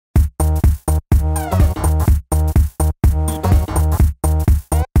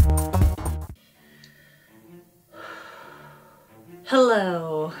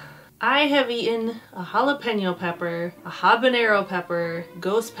have eaten a jalapeno pepper, a habanero pepper,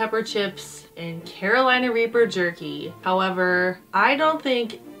 ghost pepper chips, and Carolina Reaper jerky. However, I don't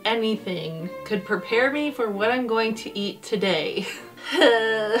think anything could prepare me for what I'm going to eat today.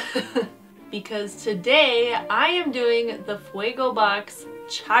 Because today I am doing the Fuego box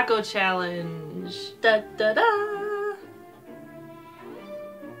Choco Challenge. Da da da!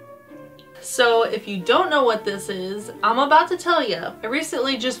 So if you don't know what this is, I'm about to tell you. I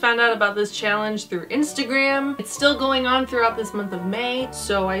recently just found out about this challenge through Instagram. It's still going on throughout this month of May,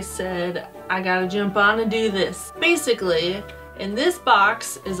 so I said I gotta jump on and do this. Basically, in this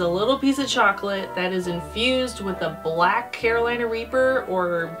box is a little piece of chocolate that is infused with a black Carolina Reaper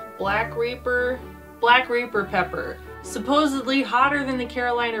or Black Reaper pepper. Supposedly hotter than the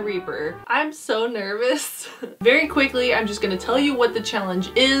Carolina Reaper. I'm so nervous. Very quickly, I'm just gonna tell you what the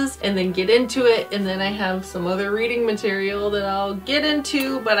challenge is and then get into it, and then I have some other reading material that I'll get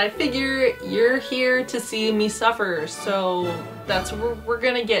into, but I figure you're here to see me suffer, so that's what we're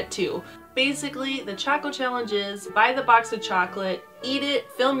gonna get to. Basically, the Choco Challenge is buy the box of chocolate, eat it,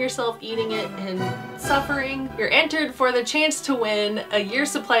 film yourself eating it and suffering. You're entered for the chance to win a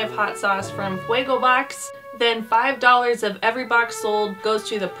year's supply of hot sauce from Fuego box. Then $5 of every box sold goes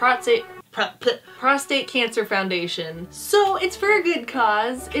to the Prostate Cancer Foundation. So it's for a good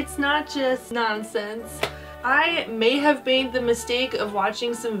cause. It's not just nonsense. I may have made the mistake of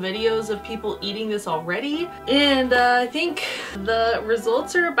watching some videos of people eating this already, and I think the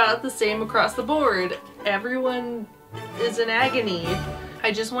results are about the same across the board. Everyone is in agony.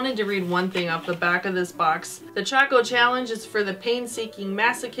 I just wanted to read one thing off the back of this box. The Choco Challenge is for the pain-seeking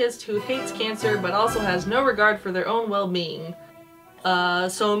masochist who hates cancer but also has no regard for their own well-being.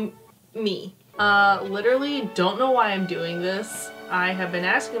 So me. Literally don't know why I'm doing this. I have been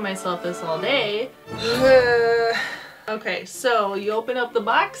asking myself this all day. Okay, so you open up the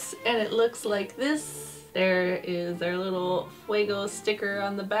box and it looks like this. There is their little Fuego sticker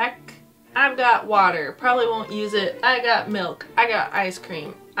on the back. I've got water, probably won't use it. I got milk, I got ice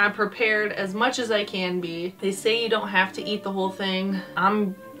cream. I'm prepared as much as I can be. They say you don't have to eat the whole thing.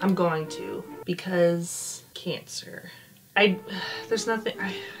 I'm going to, because cancer. There's nothing,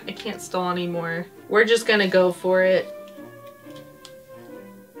 I can't stall anymore. We're just gonna go for it.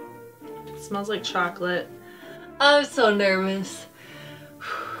 It smells like chocolate. I'm so nervous.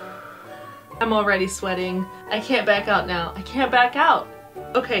 I'm already sweating. I can't back out now. I can't back out.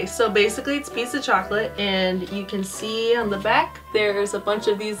 Okay, so basically it's a piece of chocolate, and you can see on the back there's a bunch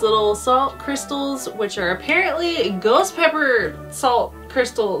of these little salt crystals, which are apparently ghost pepper salt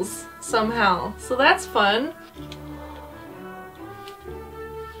crystals somehow. So that's fun.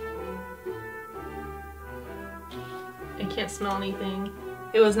 I can't smell anything.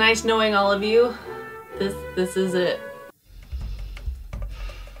 It was nice knowing all of you. This is it.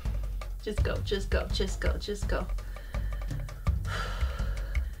 Just go, just go, just go, just go.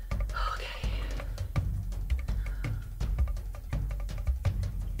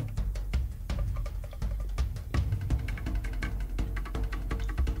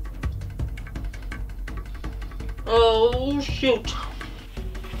 Oh shoot.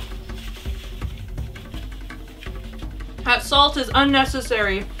 That salt is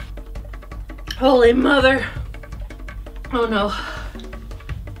unnecessary. Holy mother. Oh no.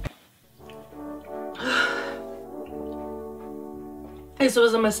 This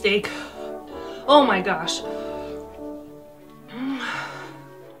was a mistake. Oh my gosh.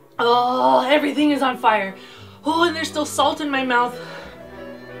 Oh, everything is on fire. Oh, and there's still salt in my mouth.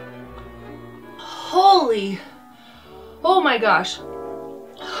 Holy. Oh my gosh.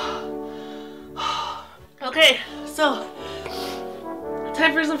 Okay, so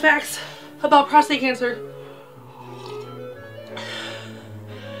time for some facts about prostate cancer.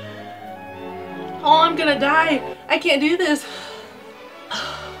 Oh, I'm gonna die. I can't do this.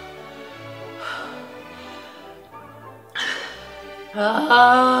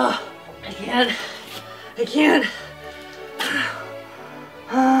 I can't.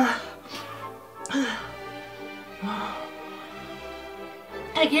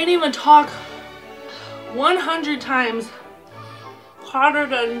 I can't even talk. 100 times hotter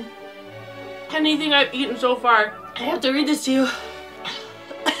than anything I've eaten so far. I have to read this to you.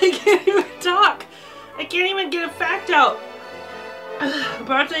 I can't even talk. I can't even get a fact out.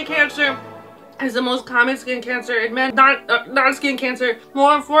 Prostate cancer is the most common skin cancer in men, non-skin cancer.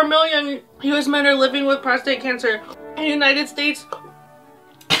 More than 4 million US men are living with prostate cancer. In the United States,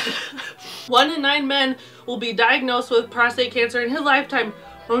 1 in 9 men will be diagnosed with prostate cancer in his lifetime.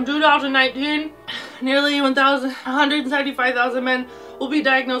 From 2019, nearly 175,000 men will be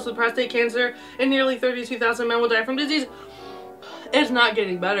diagnosed with prostate cancer, and nearly 32,000 men will die from disease. It's not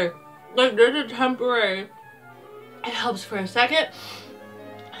getting better. Like, this is temporary. It helps for a second,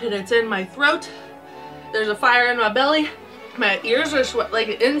 and it's in my throat. There's a fire in my belly. My ears are like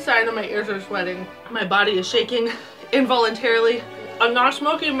the inside of my ears are sweating. My body is shaking involuntarily. A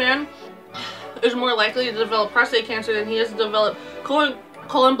non-smoking man is more likely to develop prostate cancer than he is to develop colon,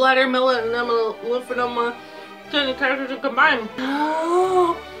 bladder, melanoma, lymphoma, cancer combined.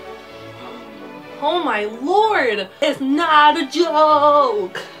 Oh my lord! It's not a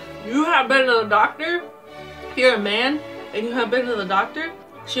joke! You have been to the doctor? If you're a man and you have been to the doctor, you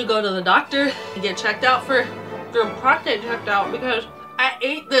should go to the doctor and get checked out for your prostate checked out, because I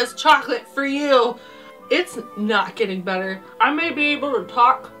ate this chocolate for you. It's not getting better. I may be able to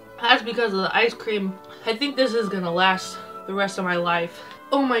talk. That's because of the ice cream. I think this is gonna last the rest of my life.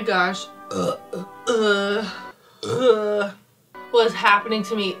 Oh my gosh. What is happening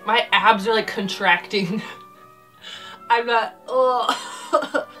to me? My abs are like contracting. I'm not,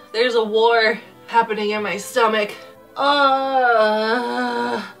 There's a war happening in my stomach.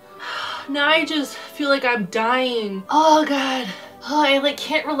 Now I just feel like I'm dying. Oh god. Oh, I like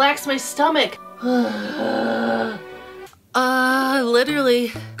can't relax my stomach.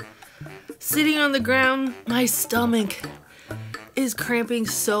 Literally sitting on the ground, my stomach is cramping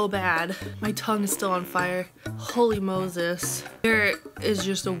so bad. My tongue is still on fire. Holy Moses. There is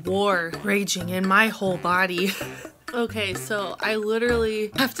just a war raging in my whole body. Okay, so I literally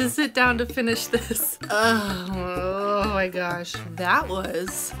have to sit down to finish this. Oh my gosh. That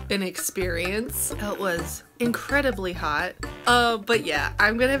was an experience. That was incredibly hot. But yeah,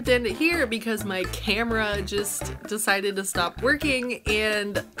 I'm gonna have to end it here because my camera just decided to stop working,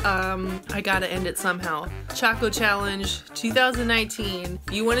 and I gotta end it somehow. Choco Challenge 2019.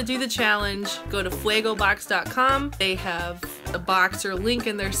 If you want to do the challenge, go to fuegobox.com. They have a box or link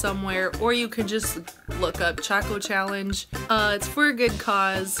in there somewhere, or you can just look up Choco Challenge. It's for a good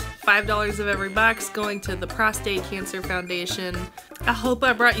cause. $5 of every box going to the Prostate Cancer Foundation. I hope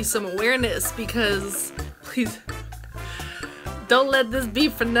I brought you some awareness, because please don't let this be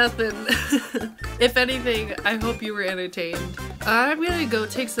for nothing. If anything, I hope you were entertained. I'm gonna go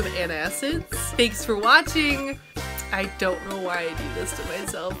take some antacids. Thanks for watching. I don't know why I do this to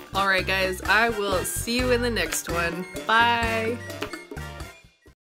myself. Alright guys, I will see you in the next one. Bye!